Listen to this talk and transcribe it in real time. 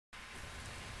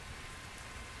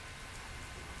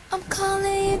I'm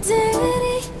calling you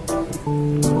daddy.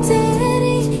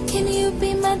 Daddy, can you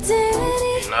be my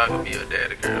daddy? You know I can be your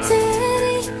daddy, girl.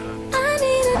 Daddy, I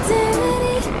need a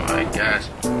daddy. I got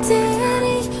you.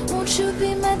 Daddy, won't you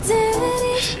be my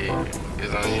daddy? Shit,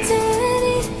 it's on you.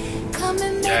 Daddy, come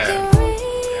and make Yeah. it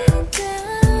rain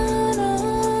down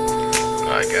on I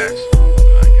got you. me.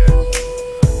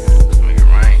 Let's make it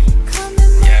rain. Come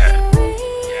and make Yeah. it rain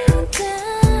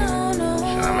down on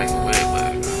Should I make it wet, but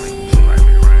somebody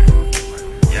make it rain?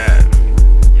 Yeah.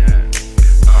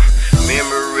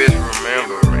 Memories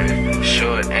remembering.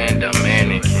 Short and a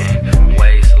mannequin.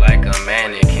 Waist like a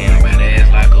mannequin, but ass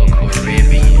like a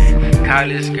Caribbean.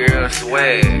 College girl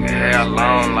swag, hair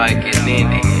long like an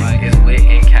Indian. It's wet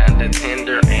and kinda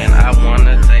tender, and I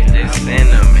wanna taste that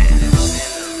cinnamon.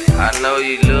 I know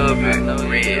you love it,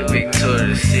 red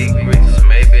Victoria's Secrets.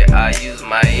 Maybe I use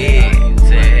my head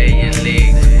to have your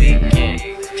legs weaking.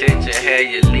 Check your hair,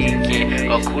 you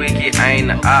leaking. A quickie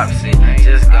ain't an option,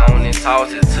 just go on and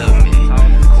toss it to me.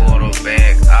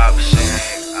 Quarterback option,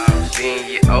 bend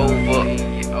you over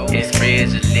and spread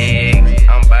your legs.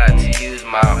 I'm about to use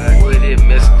my wooded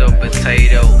Mr.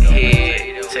 Potato Head.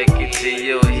 Take it to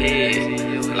your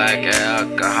head like an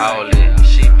alcoholic.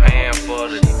 She paying for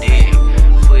the dick.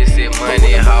 Pussy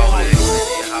money hauling.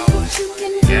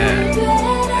 Yeah.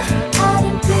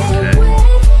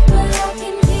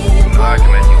 No, I can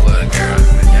make you wet, girl.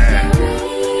 Yeah.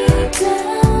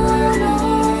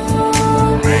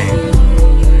 Rain.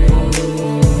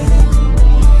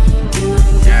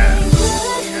 Yeah.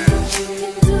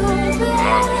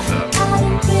 Mark, what's up?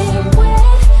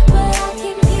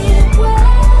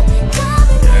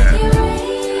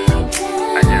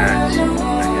 I got you.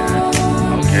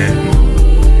 Okay.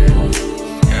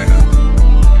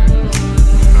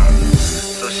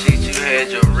 So shit, you had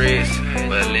your wrist,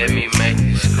 but let me make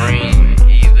you scream.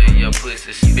 Either your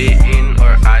pussy spitting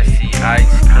or icy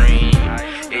ice cream.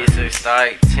 It's a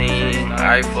sight team.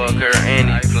 I fuck her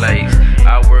any place.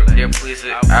 I work that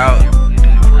pussy out. Do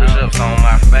push-ups on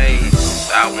my face.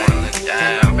 I wanna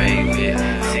dime, baby.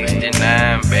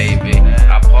 69, baby.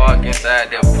 I park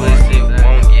inside that pussy.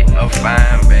 Won't get a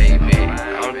fine, baby.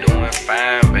 I'm doing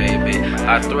fine, baby.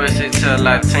 I thrust it till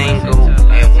I tingle.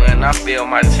 And when I feel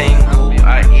my tingle,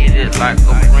 I eat it like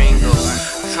a Pringle.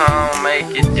 Tongue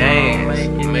make it dance,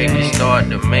 make it start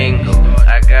to mingle.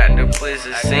 I got the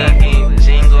pussy singing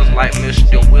jingles like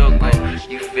Mr. Wiggle.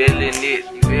 You feeling it,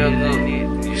 feel good,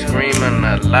 you screaming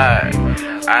a lot.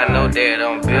 I know that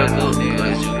I'm bigger,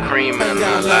 cause you creaming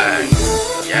a lot.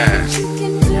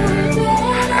 Yeah.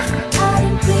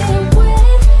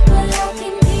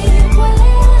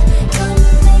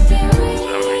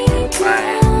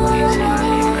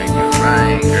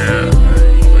 Rain, girl.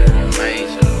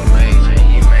 Major,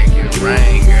 you make it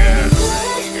rain, girl.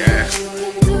 Yeah.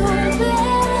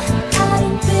 I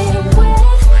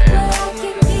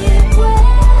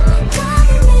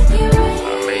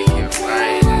make it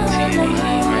rain, titty,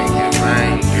 make it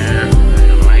rain, girl.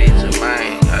 Major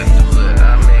rain, I do it, I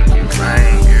make it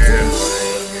rain, girl.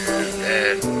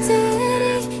 Yeah.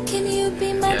 Can you be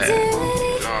my Yeah. daddy?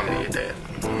 No, I'm your daddy.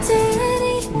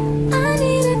 Daddy, I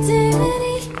need a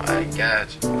daddy. I got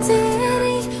you.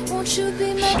 Daddy, won't you be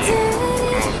my Shit. daddy?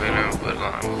 Come on, fit in, put it on.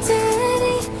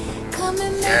 Daddy, come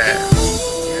and make Yeah. it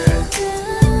rain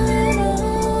down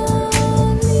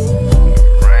on me.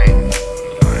 Rain.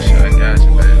 Oh, shit, I got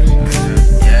you, baby.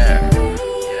 Yeah.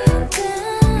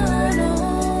 Down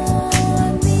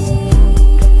on me.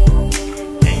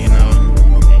 And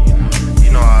you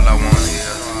know all I want is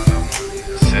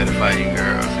satisfy you,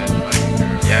 girl.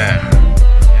 Yeah.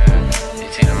 You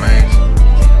see the maze?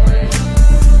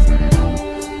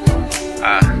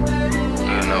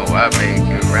 You know I make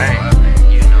it rain.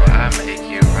 You know I make it